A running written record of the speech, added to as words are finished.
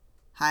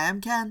Hi,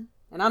 I'm Ken.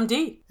 And I'm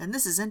Dee. And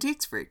this is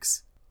Antiques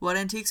Freaks. What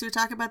antiques are we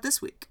talking about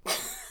this week?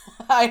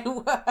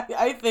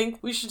 I think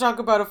we should talk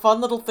about a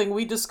fun little thing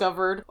we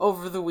discovered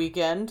over the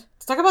weekend.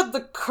 Let's talk about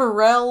the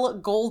Corelle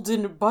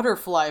golden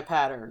butterfly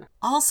pattern.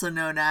 Also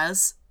known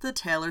as the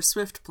Taylor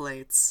Swift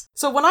plates.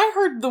 So when I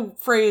heard the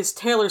phrase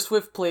Taylor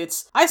Swift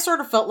plates, I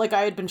sort of felt like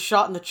I had been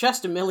shot in the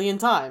chest a million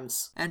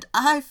times. And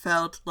I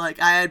felt like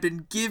I had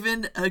been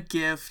given a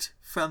gift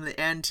from the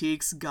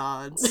antiques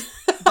gods.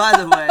 By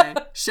the way,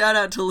 shout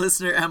out to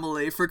listener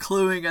Emily for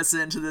cluing us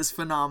into this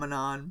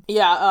phenomenon.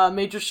 Yeah,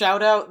 major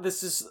shout out.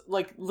 This is,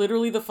 like,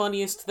 literally the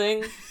funniest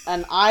thing,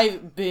 and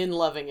I've been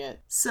loving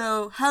it.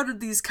 So, how did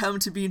these come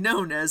to be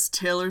known as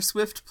Taylor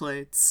Swift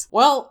plates?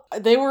 Well,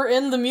 they were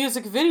in the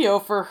music video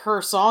for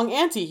her song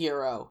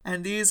Antihero.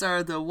 And these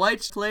are the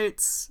white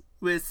plates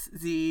with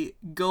the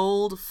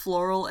gold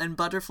floral and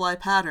butterfly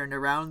pattern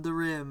around the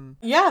rim.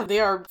 Yeah, they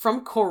are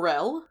from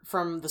Corelle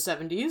from the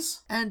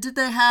 70s. And did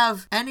they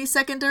have any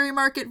secondary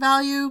market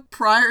value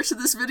prior to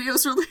this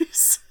video's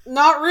release?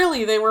 Not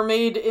really. They were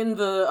made in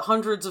the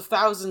hundreds of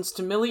thousands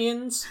to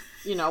millions.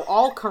 You know,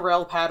 all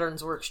Corelle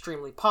patterns were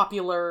extremely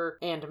popular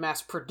and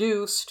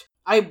mass-produced.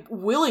 I'm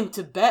willing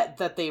to bet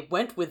that they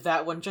went with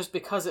that one just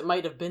because it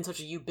might have been such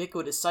a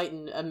ubiquitous sight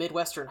in a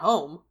Midwestern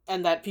home,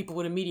 and that people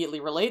would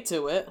immediately relate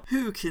to it.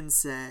 Who can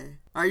say?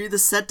 Are you the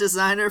set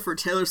designer for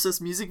Taylor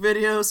Swift's music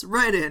videos?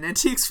 Write in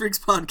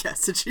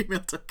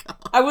antiquesfreakspodcast@gmail.com.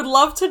 I would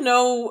love to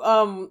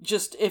know,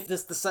 just if the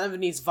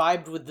 70s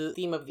vibed with the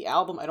theme of the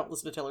album. I don't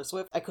listen to Taylor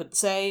Swift. I couldn't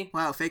say.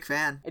 Wow, fake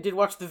fan. I did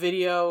watch the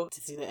video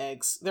to see the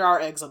eggs. There are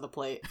eggs on the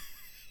plate.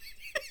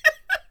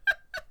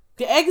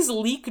 The eggs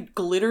leak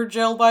glitter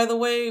gel, by the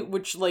way,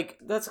 which, like,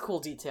 that's a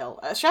cool detail.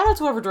 Shout out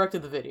to whoever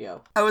directed the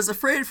video. I was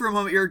afraid for a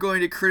moment you were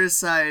going to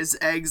criticize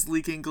eggs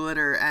leaking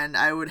glitter, and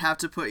I would have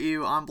to put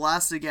you on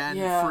blast again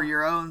for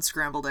your own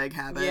scrambled egg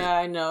habit. Yeah,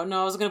 I know.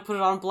 No, I was gonna put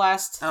it on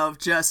blast. Of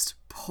just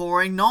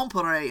pouring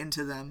nonpareil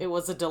into them. It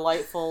was a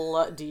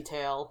delightful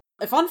detail.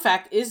 A fun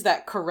fact is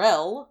that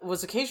Corelle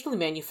was occasionally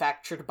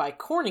manufactured by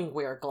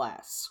Corningware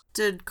Glass.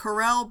 Did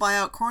Corelle buy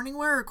out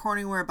Corningware, or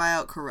Corningware buy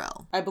out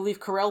Corelle? I believe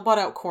Corelle bought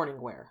out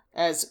Corningware,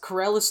 as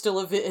Corelle is still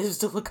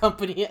a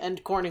company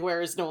and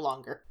Corningware is no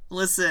longer.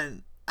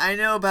 Listen, I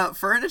know about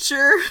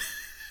furniture.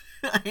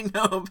 I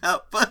know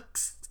about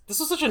books. This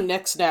was such a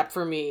neck snap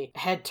for me,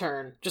 head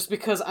turn, just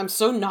because I'm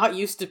so not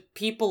used to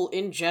people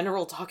in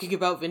general talking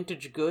about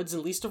vintage goods,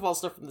 and least of all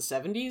stuff from the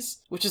 70s,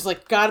 which is,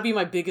 like, gotta be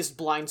my biggest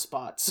blind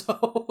spot,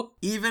 so...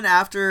 Even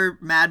after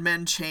Mad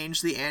Men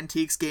changed the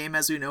antiques game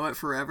as we know it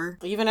forever?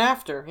 Even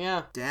after,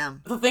 yeah.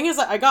 Damn. The thing is,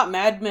 I got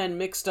Mad Men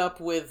mixed up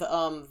with,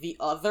 the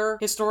other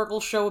historical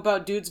show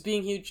about dudes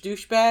being huge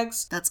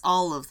douchebags. That's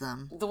all of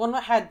them. The one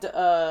that had,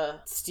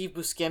 Steve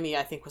Buscemi,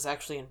 I think, was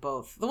actually in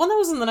both. The one that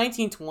was in the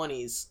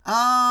 1920s.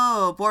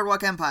 Oh,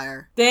 Boardwalk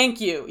Empire.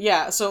 Thank you.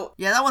 Yeah, so...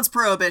 Yeah, that one's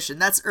Prohibition.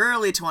 That's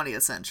early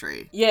 20th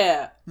century.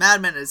 Yeah.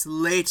 Mad Men is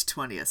late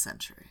 20th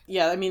century.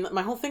 Yeah, I mean,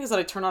 my whole thing is that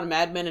I turned on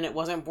Mad Men and it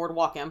wasn't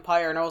Boardwalk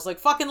Empire, and I was like,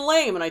 fucking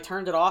lame, and I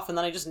turned it off, and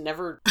then I just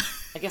never...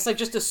 I guess I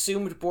just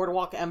assumed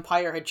Boardwalk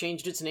Empire had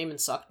changed its name and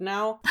sucked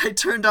now. I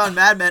turned on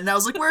Mad Men and I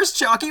was like, where's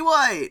Chalky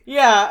White?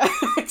 Yeah,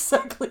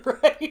 exactly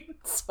right.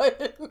 So I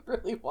didn't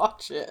really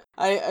watch it.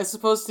 I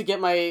suppose to get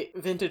my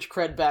vintage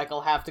cred back, I'll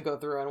have to go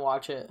through and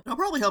watch it. It'll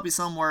probably help you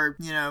somewhere,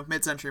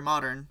 mid-century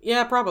modern.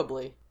 Yeah,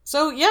 probably.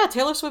 So yeah,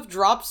 Taylor Swift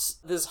drops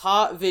this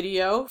hot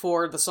video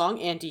for the song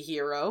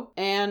Antihero,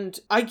 and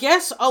I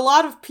guess a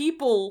lot of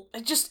people,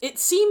 it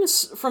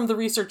seems from the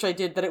research I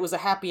did that it was a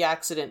happy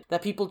accident,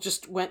 that people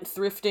just went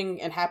thrifting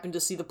and happened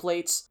to see the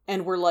plates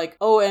and were like,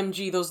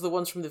 OMG, those are the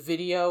ones from the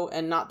video,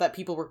 and not that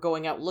people were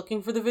going out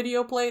looking for the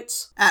video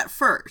plates. At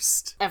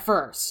first.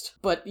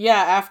 But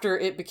yeah, after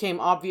it became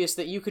obvious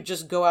that you could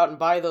just go out and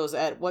buy those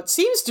at what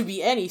seems to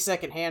be any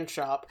secondhand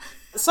shop,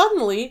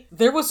 suddenly,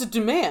 there was a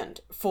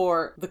demand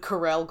for the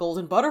Corelle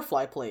golden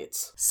butterfly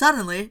plates.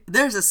 Suddenly,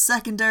 there's a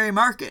secondary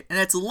market, and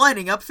it's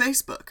lighting up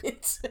Facebook.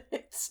 It's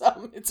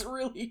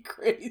really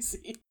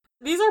crazy.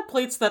 These are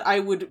plates that I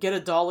would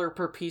get $1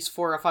 per piece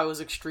for if I was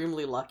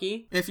extremely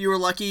lucky. If you were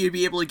lucky, you'd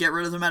be able to get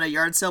rid of them at a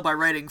yard sale by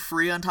writing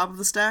free on top of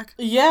the stack?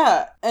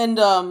 Yeah, and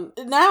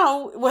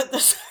now, what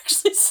this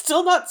actually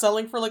still not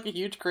selling for like a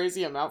huge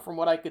crazy amount from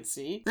what I could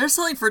see. They're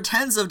selling for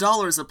tens of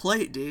dollars a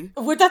plate, D.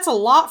 Wait, that's a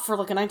lot for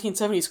like a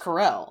 1970s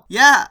Corelle.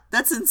 Yeah,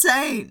 that's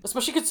insane.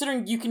 Especially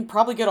considering you can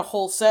probably get a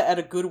whole set at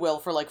a Goodwill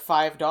for like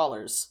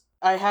 $5.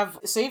 I have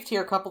saved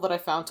here a couple that I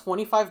found.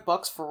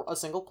 $25 for a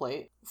single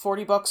plate,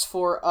 $40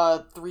 for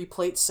a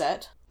 3-plate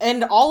set,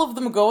 and all of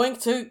them going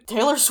to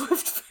Taylor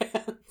Swift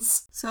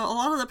fans. So a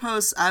lot of the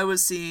posts I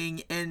was seeing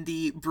in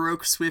the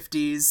Broke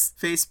Swifties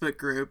Facebook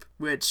group,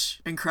 which,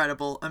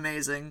 incredible,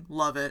 amazing,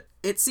 love it.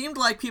 It seemed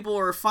like people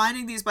were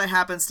finding these by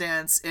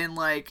happenstance in,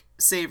 like,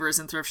 Savers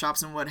and thrift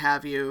shops and what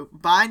have you,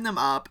 buying them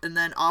up, and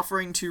then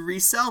offering to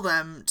resell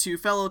them to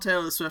fellow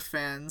Taylor Swift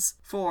fans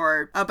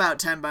for about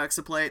 $10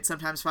 a plate,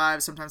 sometimes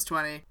 5, sometimes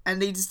 20.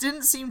 And they just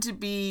didn't seem to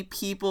be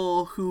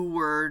people who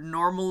were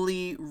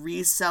normally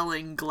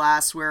reselling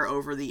glassware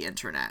over the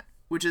internet.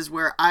 which is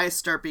where I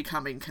start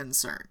becoming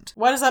concerned.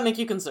 Why does that make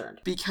you concerned?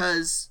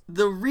 Because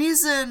the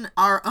reason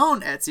our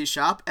own Etsy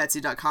shop,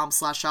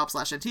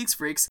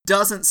 etsy.com/shop/antiquesfreaks,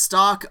 doesn't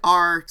stock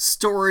our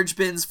storage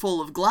bins full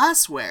of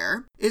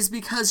glassware is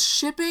because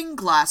shipping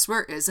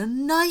glassware is a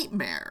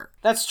nightmare.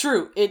 That's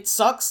true. It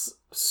sucks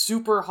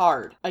super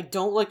hard. I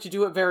don't like to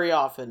do it very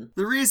often.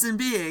 The reason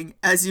being,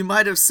 as you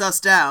might have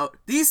sussed out,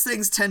 these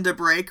things tend to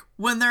break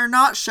when they're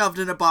not shoved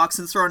in a box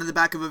and thrown in the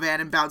back of a van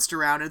and bounced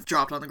around and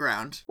dropped on the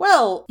ground.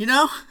 Well, you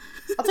know?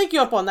 I'll take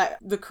you up on that.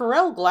 The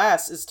Corelle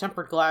glass is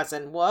tempered glass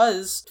and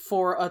was,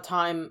 for a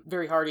time,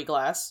 very hardy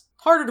glass.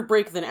 Harder to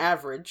break than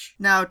average.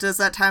 Now, does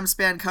that time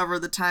span cover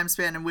the time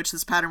span in which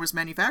this pattern was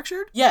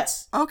manufactured?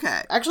 Yes.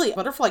 Okay. Actually,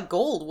 Butterfly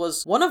Gold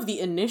was one of the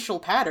initial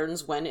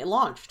patterns when it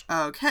launched.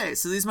 Okay,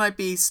 so these might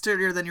be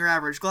sturdier than your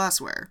average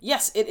glassware.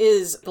 Yes, it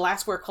is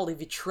glassware called a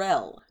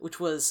vitrelle,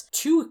 which was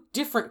 2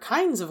 different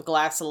kinds of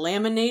glass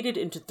laminated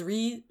into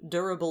 3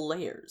 durable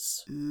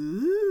layers.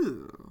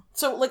 Ooh.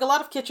 So, like a lot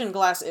of kitchen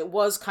glass, it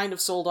was kind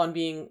of sold on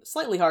being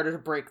slightly harder to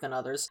break than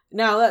others.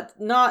 Now, that's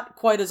not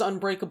quite as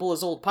unbreakable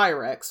as old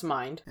Pyrex,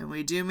 mind. And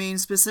we do mean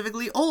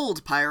specifically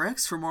old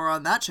Pyrex. For more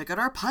on that, check out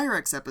our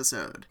Pyrex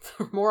episode.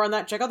 For more on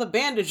that, check out the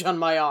bandage on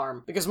my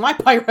arm, because my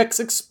Pyrex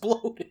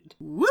exploded.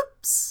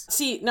 Whoops.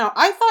 See, now,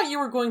 I thought you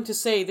were going to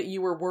say that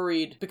you were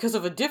worried because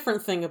of a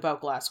different thing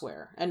about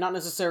glassware, and not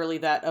necessarily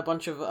that a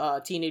bunch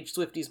of teenage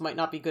Swifties might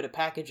not be good at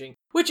packaging,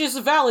 which is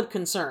a valid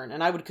concern,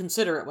 and I would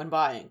consider it when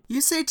buying.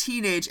 You say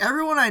teenage,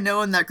 everyone I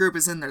know in that group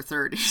is in their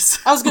 30s.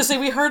 I was gonna say,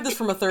 we heard this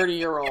from a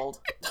 30-year-old.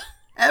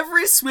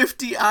 Every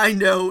Swiftie I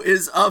know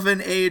is of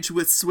an age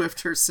with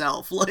Swift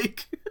herself,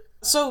 like...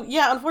 So,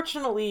 yeah,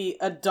 unfortunately,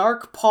 a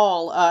dark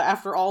pall,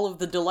 after all of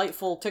the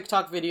delightful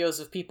TikTok videos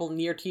of people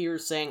near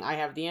tears saying, I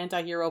have the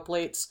anti-hero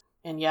plates.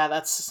 And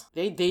yeah,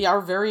 they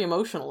are very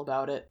emotional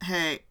about it.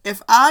 Hey,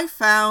 if I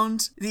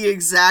found the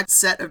exact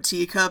set of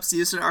teacups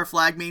used in Our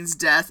Flag Means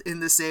Death in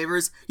the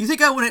Savers, you think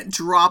I wouldn't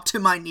drop to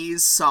my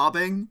knees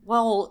sobbing?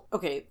 Well,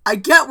 okay. I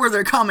get where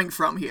they're coming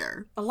from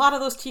here. A lot of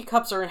those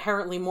teacups are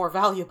inherently more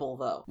valuable,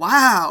 though.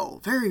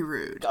 Wow, very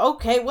rude.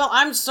 Okay, well,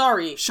 I'm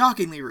sorry.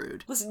 Shockingly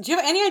rude. Listen, do you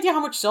have any idea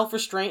how much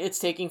self-restraint it's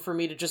taking for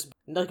me to just,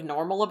 like,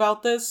 normal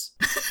about this?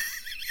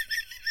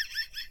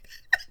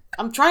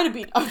 I'm trying to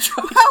be... How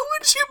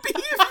would you be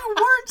if you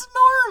weren't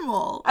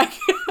normal? I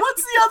can't...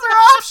 What's the other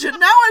option?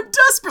 Now I'm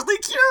desperately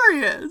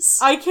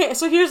curious. I can't...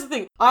 So here's the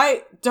thing.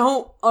 I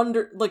don't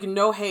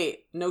no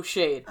hate, no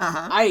shade.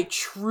 I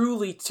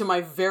truly, to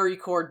my very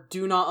core,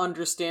 do not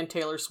understand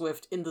Taylor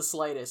Swift in the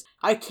slightest.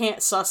 I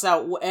can't suss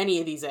out any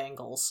of these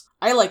angles.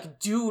 I,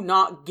 do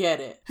not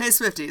get it. Hey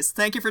Swifties,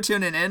 thank you for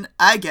tuning in.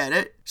 I get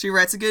it. She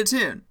writes a good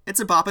tune.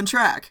 It's a boppin'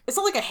 track. It's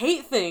not like a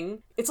hate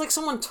thing. It's like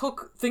someone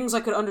took things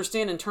I could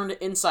understand and turned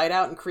it inside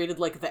out and created,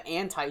 the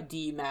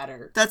anti-D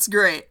matter. That's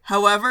great.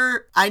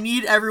 However, I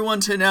need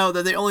everyone to know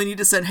that they only need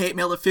to send hate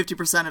mail to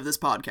 50% of this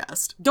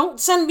podcast. Don't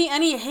send me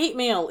any hate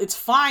mail. It's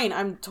fine.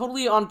 I'm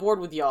totally on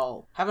board with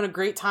y'all. Having a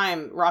great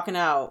time rocking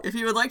out. If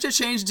you would like to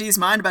change D's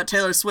mind about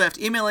Taylor Swift,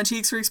 email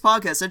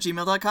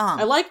antiquesfreakspodcast@gmail.com.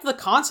 I liked the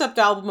concept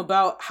album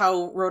about how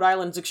Rhode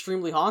Island's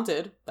extremely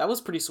haunted. That was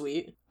pretty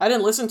sweet. I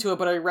didn't listen to it,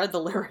 but I read the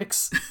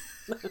lyrics.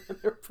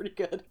 They're pretty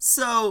good.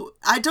 So,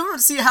 I don't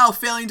see how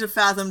failing to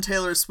fathom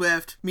Taylor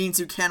Swift means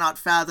you cannot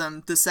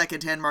fathom the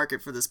secondhand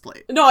market for this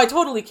plate. No, I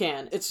totally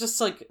can. It's just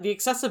the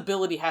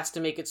accessibility has to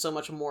make it so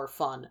much more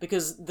fun,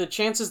 because the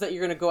chances that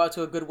you're going to go out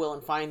to a Goodwill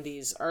and find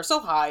these are so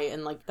high,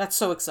 and that's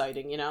so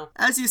exciting, you know?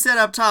 As you said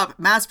up top,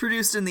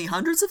 mass-produced in the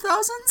hundreds of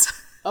thousands?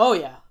 Oh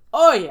yeah.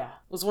 Oh yeah.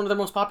 It was one of their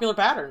most popular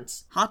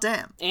patterns. Hot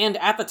damn. And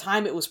at the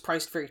time it was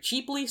priced very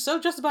cheaply,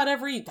 so just about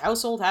every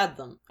household had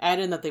them. Add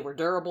in that they were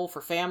durable for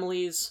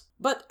families.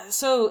 But,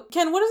 so,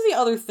 Ken, what is the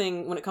other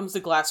thing when it comes to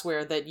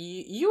glassware that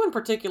you in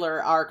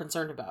particular are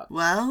concerned about?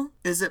 Well,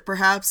 is it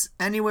perhaps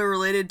anywhere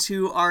related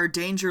to our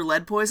danger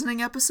lead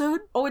poisoning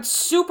episode? Oh, it's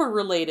super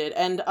related,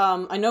 and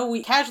I know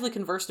we casually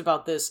conversed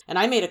about this, and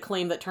I made a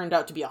claim that turned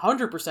out to be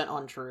 100%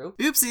 untrue.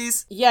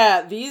 Oopsies.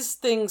 Yeah, these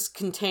things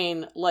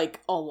contain,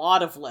 a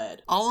lot of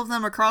lead. All of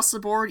them across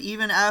the board,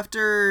 even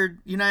after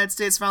United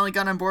States finally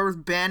got on board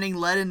with banning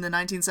lead in the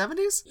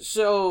 1970s?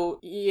 So,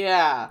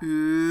 yeah.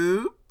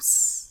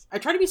 Oops. I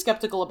try to be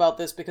skeptical about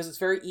this because it's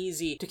very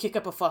easy to kick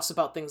up a fuss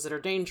about things that are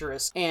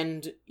dangerous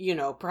and,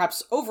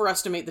 perhaps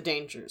overestimate the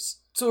dangers.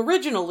 So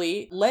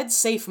originally, Lead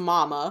Safe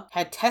Mama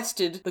had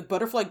tested the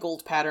Butterfly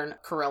Gold pattern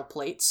Corelle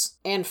plates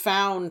and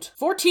found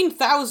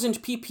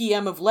 14,000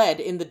 ppm of lead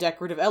in the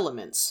decorative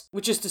elements,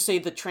 which is to say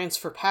the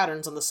transfer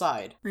patterns on the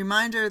side.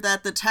 Reminder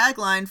that the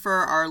tagline for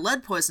our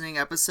lead poisoning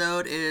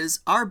episode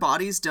is, "Our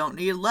bodies don't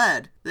need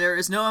lead. There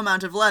is no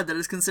amount of lead that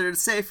is considered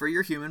safe for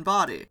your human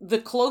body." The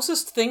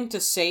closest thing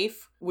to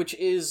safe, which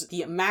is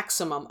the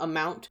maximum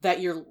amount that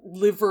your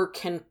liver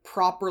can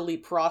properly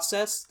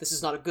process. This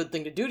is not a good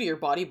thing to do to your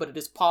body, but it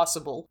is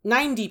possible.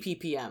 90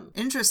 ppm.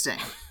 Interesting.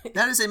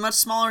 That is a much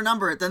smaller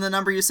number than the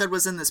number you said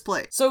was in this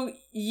plate. So,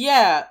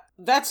 yeah,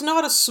 that's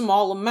not a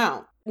small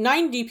amount.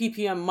 90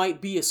 ppm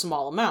might be a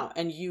small amount,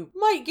 and you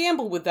might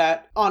gamble with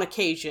that on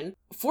occasion.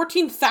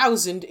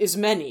 14,000 is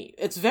many.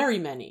 It's very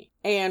many.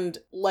 And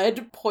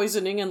lead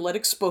poisoning and lead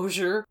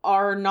exposure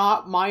are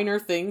not minor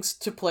things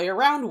to play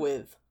around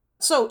with.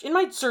 So, in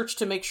my search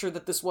to make sure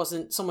that this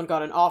wasn't someone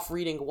got an off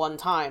reading one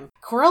time,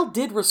 Corelle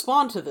did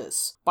respond to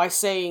this by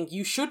saying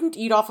you shouldn't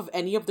eat off of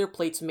any of their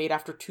plates made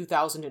after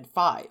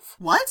 2005.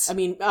 What? I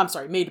mean, I'm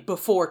sorry, made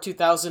before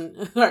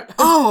 2000.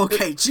 Oh,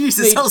 okay,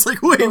 Jesus, I was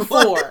like, wait,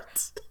 before.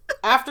 what?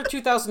 After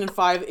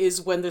 2005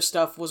 is when their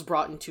stuff was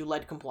brought into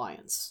lead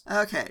compliance.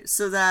 Okay,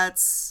 so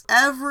that's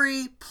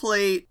every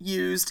plate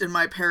used in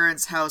my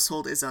parents'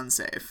 household is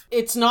unsafe.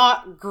 It's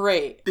not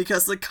great.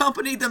 Because the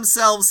company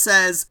themselves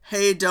says,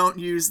 hey, don't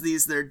use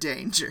these, they're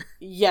danger.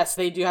 Yes,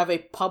 they do have a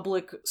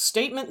public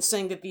statement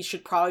saying that these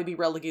should probably be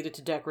relegated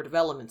to decorative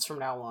elements from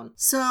now on.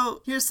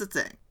 So, here's the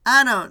thing.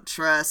 I don't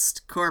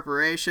trust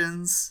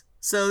corporations.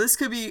 So this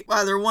could be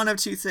either one of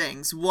two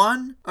things.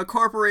 One, a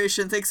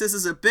corporation thinks this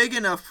is a big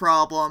enough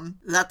problem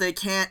that they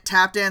can't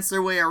tap dance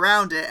their way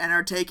around it and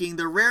are taking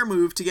the rare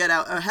move to get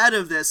out ahead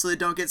of this so they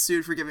don't get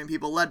sued for giving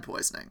people lead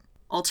poisoning.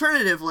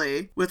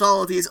 Alternatively, with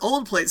all of these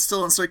old plates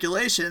still in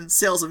circulation,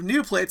 sales of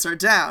new plates are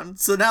down,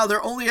 so now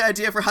their only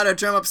idea for how to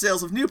drum up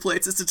sales of new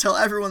plates is to tell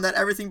everyone that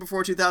everything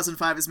before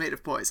 2005 is made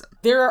of poison.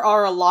 There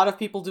are a lot of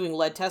people doing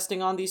lead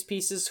testing on these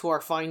pieces who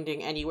are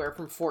finding anywhere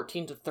from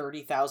 14 to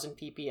 30,000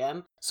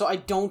 ppm, so I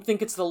don't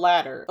think it's the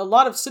latter. A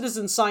lot of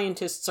citizen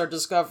scientists are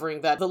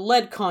discovering that the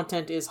lead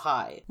content is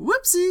high.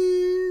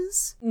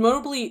 Whoopsies!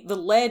 Notably, the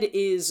lead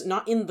is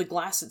not in the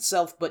glass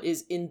itself, but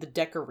is in the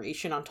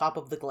decoration on top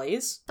of the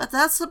glaze. But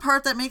that's the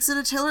part that makes it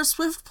a Taylor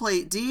Swift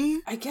plate, D.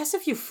 I guess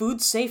if you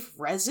food-safe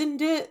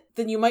resined it,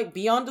 then you might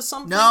be onto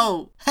something.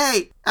 No.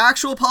 Hey,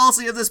 actual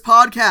policy of this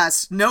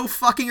podcast. No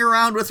fucking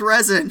around with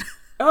resin.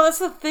 Oh, that's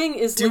the thing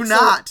is... Do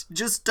not.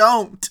 Just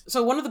don't.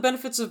 So one of the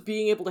benefits of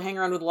being able to hang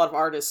around with a lot of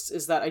artists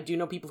is that I do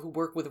know people who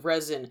work with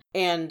resin,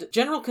 and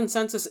general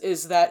consensus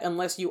is that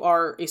unless you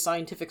are a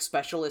scientific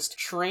specialist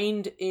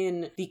trained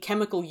in the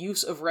chemical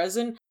use of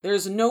resin,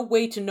 there's no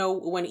way to know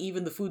when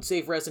even the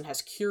food-safe resin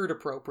has cured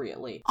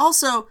appropriately.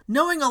 Also,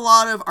 knowing a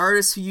lot of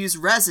artists who use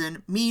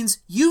resin means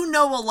you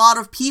know a lot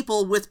of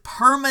people with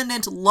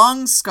permanent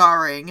lung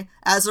scarring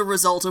as a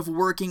result of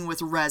working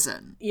with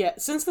resin. Yeah,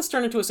 since this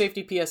turned into a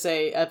safety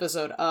PSA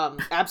episode,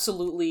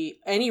 absolutely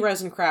any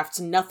resin crafts,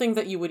 nothing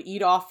that you would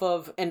eat off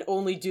of and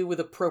only do with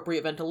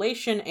appropriate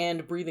ventilation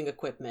and breathing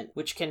equipment,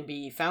 which can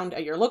be found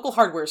at your local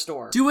hardware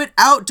store. Do it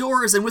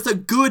outdoors and with a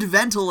good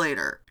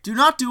ventilator. Do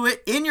not do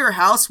it in your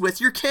house with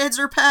your kids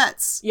or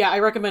pets. Yeah, I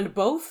recommend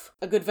both.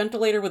 A good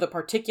ventilator with a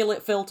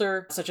particulate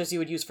filter, such as you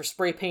would use for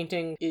spray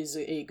painting, is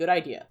a good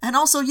idea. And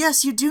also,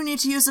 yes, you do need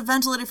to use a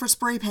ventilator for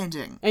spray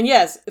painting. And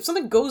yes, if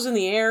something goes in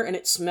the air and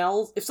it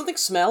smells, if something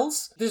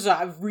smells, there's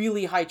a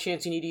really high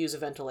chance you need to use a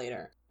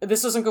ventilator.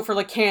 This doesn't go for,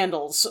 like,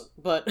 candles,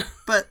 but...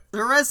 But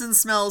the resin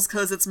smells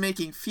because it's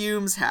making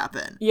fumes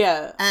happen.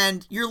 Yeah.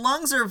 And your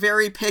lungs are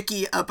very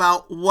picky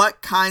about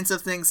what kinds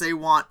of things they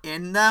want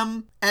in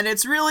them. And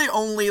it's really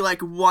only,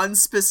 like, one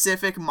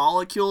specific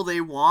molecule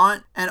they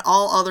want, and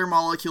all other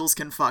molecules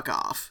can fuck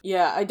off.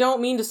 Yeah, I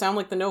don't mean to sound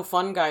like the no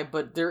fun guy,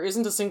 but there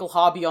isn't a single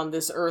hobby on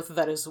this earth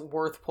that is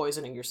worth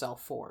poisoning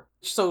yourself for.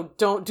 So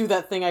don't do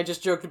that thing I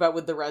just joked about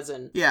with the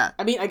resin. Yeah.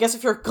 I mean, I guess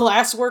if you're a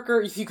glass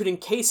worker, if you could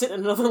encase it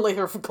in another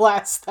layer of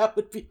glass, that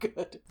would be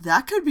good.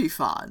 That could be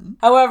fun.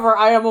 However,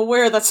 I am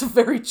aware that's a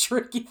very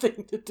tricky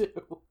thing to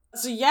do.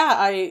 So yeah,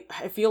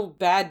 I feel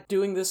bad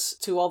doing this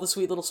to all the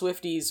sweet little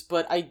Swifties,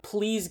 but I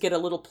please get a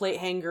little plate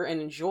hanger and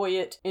enjoy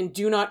it, and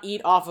do not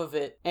eat off of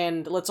it.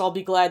 And let's all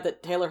be glad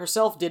that Taylor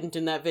herself didn't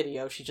in that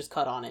video, she just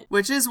cut on it.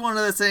 Which is one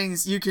of the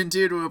things you can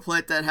do to a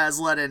plate that has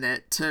lead in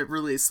it to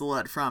release the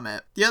lead from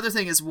it. The other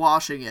thing is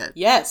washing it.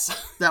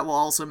 Yes. That will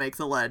also make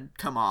the lead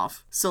come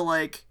off. So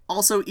like...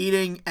 Also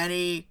eating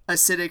any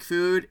acidic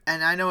food,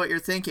 and I know what you're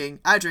thinking.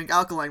 I drink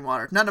alkaline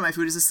water. None of my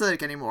food is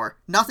acidic anymore.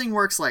 Nothing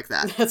works like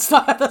that. That's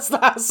not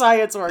how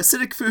science works.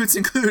 Acidic foods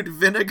include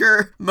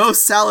vinegar,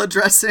 most salad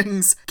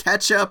dressings,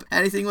 ketchup,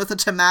 anything with a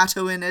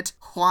tomato in it,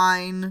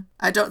 wine.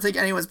 I don't think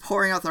anyone's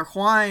pouring out their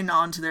wine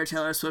onto their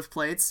Taylor Swift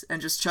plates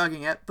and just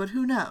chugging it, but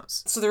who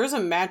knows? So there is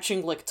a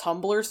matching, like,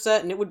 tumbler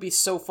set, and it would be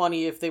so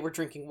funny if they were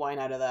drinking wine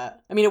out of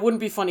that. I mean, it wouldn't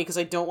be funny because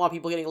I don't want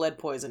people getting lead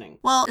poisoning.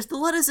 Well, if the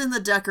lead is in the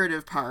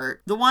decorative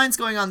part, the wine's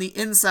going on the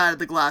inside of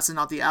the glass and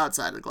not the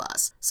outside of the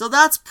glass. So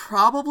that's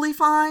probably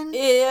fine.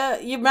 Yeah,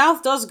 your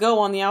mouth does go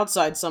on the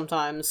outside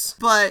sometimes.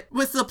 But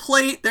with the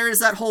plate, there is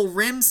that whole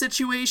rim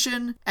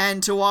situation,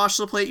 and to wash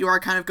the plate, you are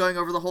kind of going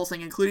over the whole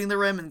thing, including the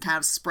rim, and kind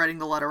of spreading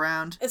the lead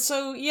around.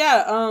 So,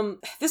 yeah,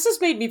 this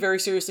has made me very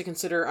seriously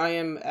consider I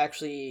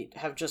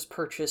have just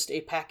purchased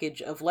a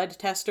package of lead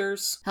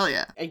testers. Hell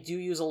yeah. I do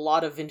use a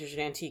lot of vintage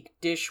and antique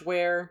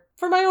dishware.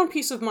 For my own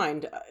peace of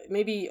mind,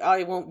 maybe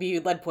I won't be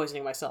lead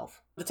poisoning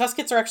myself. The test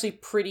kits are actually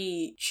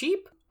pretty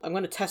cheap. I'm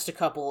going to test a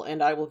couple,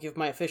 and I will give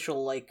my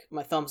official,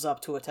 my thumbs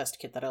up to a test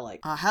kit that I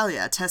like. Hell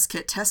yeah, test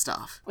kit test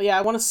off. Yeah,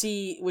 I want to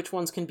see which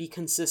ones can be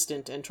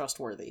consistent and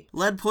trustworthy.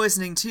 Lead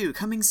Poisoning 2,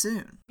 coming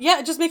soon. Yeah,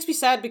 it just makes me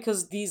sad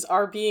because these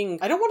are being,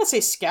 I don't want to say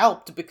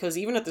scalped, because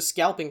even at the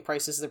scalping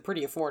prices, they're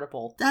pretty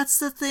affordable. That's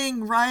the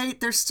thing, right?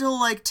 They're still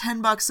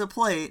 $10 a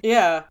plate.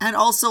 Yeah. And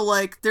also,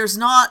 there's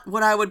not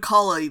what I would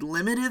call a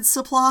limited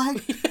supply.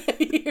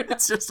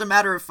 It's just a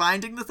matter of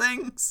finding the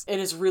things. It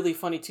is really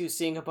funny, too,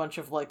 seeing a bunch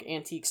of,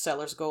 antique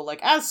sellers go,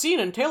 as seen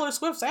in Taylor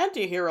Swift's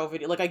anti-hero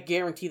video. I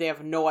guarantee they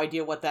have no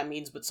idea what that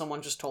means, but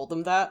someone just told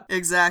them that.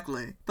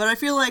 Exactly. But I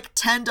feel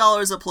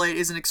 $10 a plate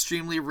is an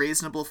extremely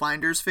reasonable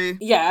finder's fee.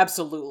 Yeah,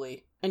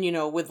 absolutely. And,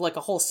 with,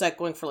 a whole set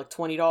going for,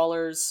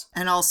 $20.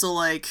 And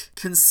also,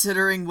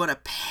 considering what a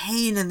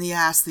pain in the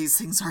ass these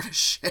things are to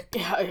ship.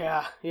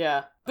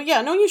 Yeah. But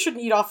yeah, no, you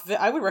shouldn't eat off of it.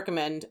 I would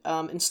recommend,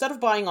 instead of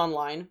buying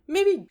online,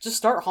 maybe just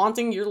start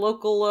haunting your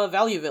local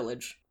value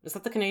village. Is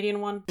that the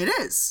Canadian one? It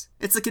is.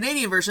 It's the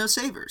Canadian version of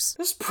Savers.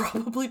 There's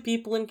probably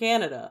people in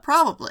Canada.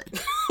 Probably.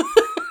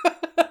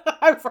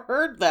 I've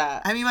heard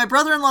that. I mean, my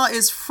brother-in-law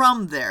is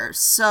from there,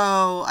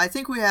 so I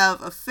think we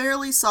have a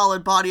fairly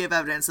solid body of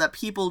evidence that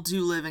people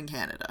do live in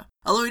Canada.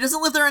 Although he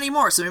doesn't live there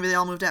anymore, so maybe they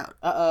all moved out.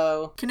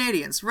 Uh-oh.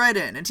 Canadians, write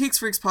in,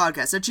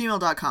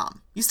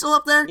 antiquesfreakspodcast@gmail.com. You still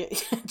up there? Yeah,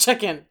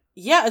 check in.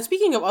 Yeah, and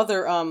speaking of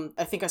other,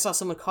 I think I saw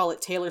someone call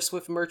it Taylor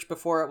Swift merch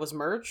before it was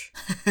merch.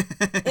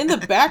 In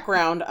the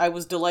background, I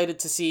was delighted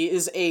to see,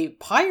 is a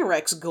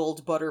Pyrex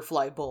gold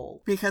butterfly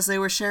bowl. Because they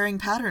were sharing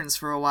patterns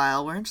for a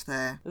while, weren't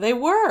they? They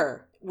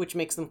were, which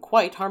makes them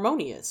quite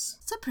harmonious.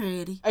 So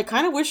pretty. I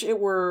kind of wish it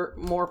were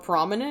more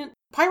prominent.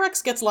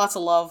 Pyrex gets lots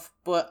of love,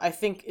 but I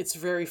think it's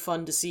very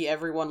fun to see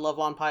everyone love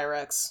on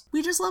Pyrex.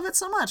 We just love it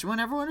so much. We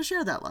want everyone to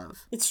share that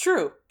love. It's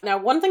true. Now,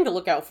 one thing to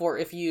look out for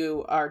if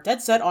you are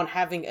dead set on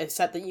having a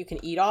set that you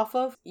can eat off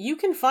of, you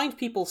can find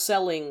people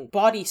selling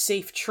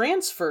body-safe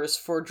transfers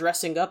for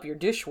dressing up your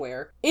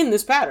dishware in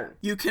this pattern.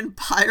 You can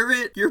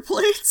pirate your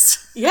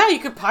plates? Yeah, you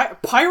could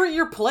pirate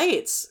your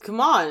plates.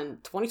 Come on,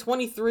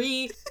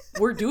 2023,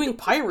 we're doing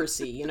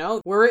piracy,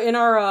 We're in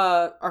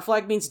our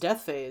flag means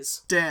death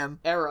phase. Damn.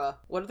 Era.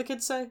 What did the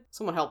kids say?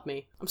 Someone help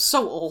me. I'm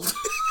so old.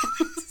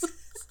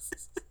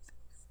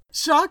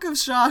 Shock of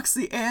shocks,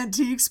 the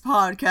Antiques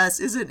podcast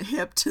isn't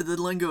hip to the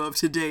lingo of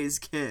today's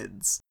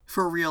kids.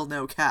 For real,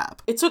 no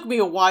cap. It took me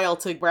a while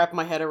to wrap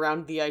my head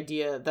around the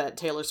idea that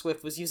Taylor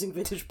Swift was using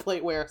vintage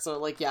plateware,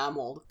 so yeah, I'm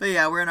old. But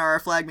yeah, we're in our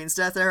flag means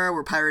death era,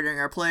 we're pirating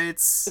our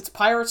plates. It's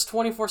pirates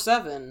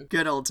 24/7.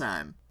 Good old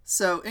time.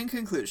 So, in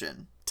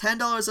conclusion,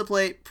 $10 a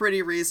plate,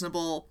 pretty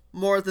reasonable.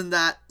 More than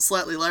that,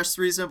 slightly less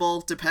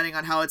reasonable, depending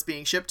on how it's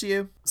being shipped to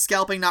you.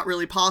 Scalping not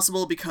really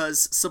possible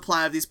because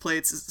supply of these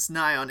plates is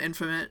nigh on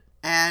infinite.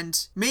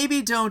 And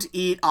maybe don't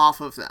eat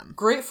off of them.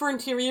 Great for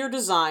interior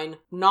design,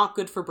 not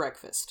good for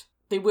breakfast.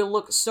 They will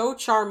look so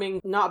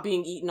charming not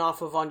being eaten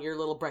off of on your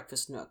little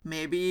breakfast nook.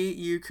 Maybe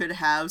you could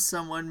have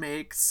someone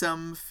make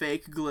some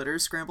fake glitter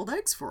scrambled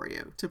eggs for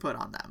you to put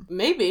on them.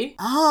 Maybe.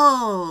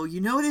 Oh, you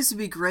know what these would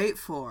be great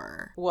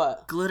for?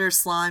 What? Glitter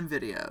slime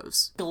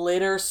videos.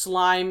 Glitter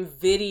slime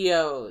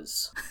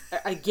videos.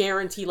 I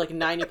guarantee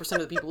 90% of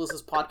the people who listen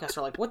to this podcast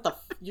are like, what the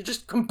you're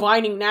just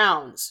combining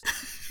nouns.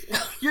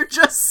 You're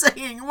just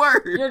saying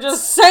words. You're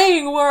just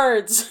saying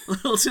words.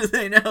 Little do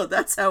they know,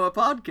 that's how a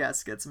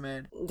podcast gets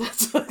made.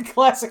 That's a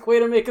classic way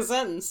to make a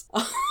sentence.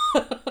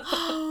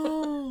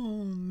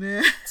 Oh,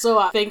 man.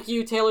 So, thank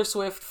you, Taylor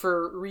Swift,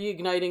 for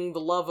reigniting the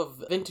love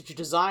of vintage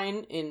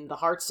design in the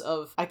hearts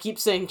of, I keep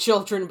saying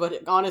children,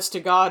 but honest to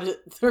God,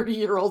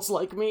 30-year-olds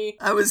like me.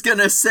 I was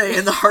gonna say,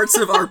 in the hearts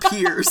of our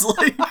peers,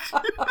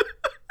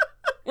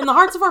 In the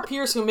hearts of our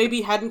peers who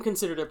maybe hadn't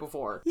considered it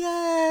before.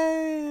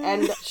 Yay!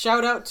 And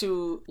shout out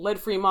to Lead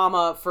Free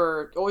Mama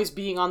for always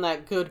being on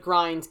that good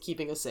grind,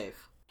 keeping us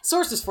safe.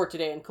 Sources for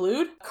today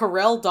include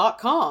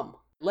Corelle.com,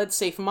 Lead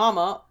Safe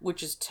Mama,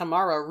 which is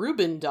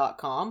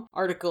TamaraRubin.com,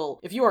 article,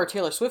 if you are a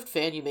Taylor Swift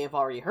fan, you may have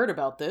already heard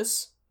about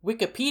this,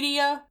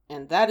 Wikipedia,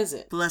 and that is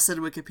it. Blessed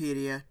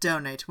Wikipedia.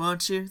 Donate,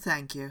 won't you?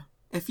 Thank you.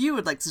 If you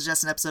would like to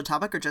suggest an episode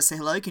topic or just say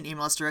hello, you can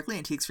email us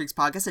directly,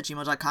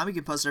 antiquesfreakspodcast@gmail.com. You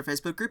can post it to our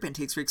Facebook group,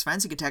 Antiques Freaks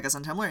Friends. You can tag us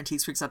on Tumblr,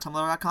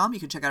 antiquesfreaks.tumblr.com. You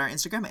can check out our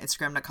Instagram at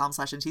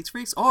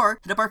instagram.com/antiquesfreaks, or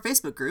hit up our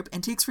Facebook group,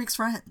 Antiques Freaks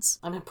Friends.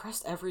 I'm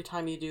impressed every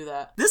time you do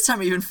that. This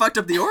time you even fucked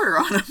up the order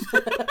on them.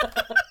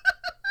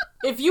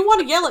 If you want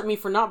to yell at me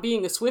for not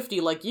being a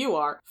Swiftie like you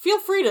are, feel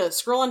free to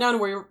scroll on down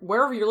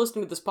wherever you're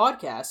listening to this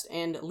podcast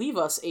and leave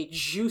us a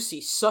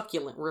juicy,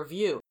 succulent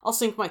review. I'll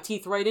sink my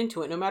teeth right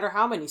into it no matter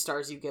how many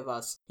stars you give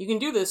us. You can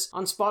do this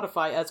on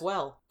Spotify as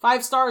well.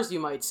 5 stars, you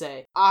might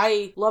say.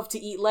 I love to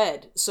eat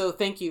lead, so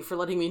thank you for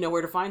letting me know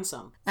where to find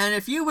some. And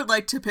if you would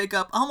like to pick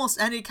up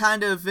almost any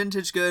kind of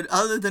vintage good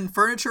other than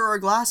furniture or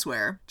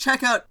glassware,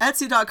 check out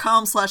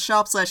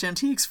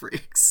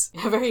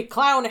etsy.com/shop/antiquesfreaks. A very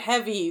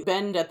clown-heavy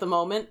bend at the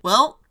moment.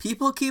 Well,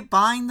 people keep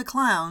buying the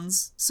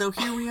clowns, so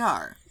here we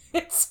are.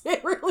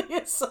 It really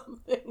is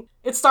something.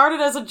 It started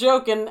as a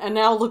joke, and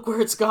now look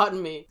where it's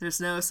gotten me. There's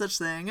no such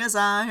thing as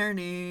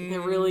irony.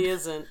 There really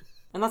isn't.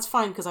 And that's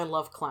fine because I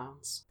love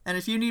clowns. And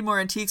if you need more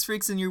Antiques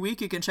Freaks in your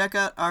week, you can check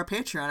out our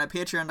Patreon at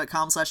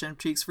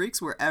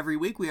patreon.com/antiquesfreaks, where every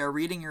week we are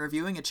reading and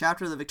reviewing a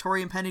chapter of the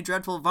Victorian Penny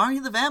Dreadful Varney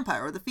the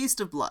Vampire or the Feast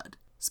of Blood.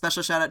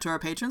 Special shout out to our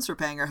patrons for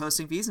paying our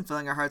hosting fees and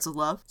filling our hearts with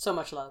love. So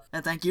much love.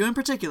 And thank you in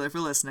particular for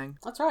listening.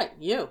 That's right,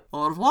 you.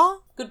 Au revoir.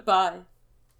 Goodbye.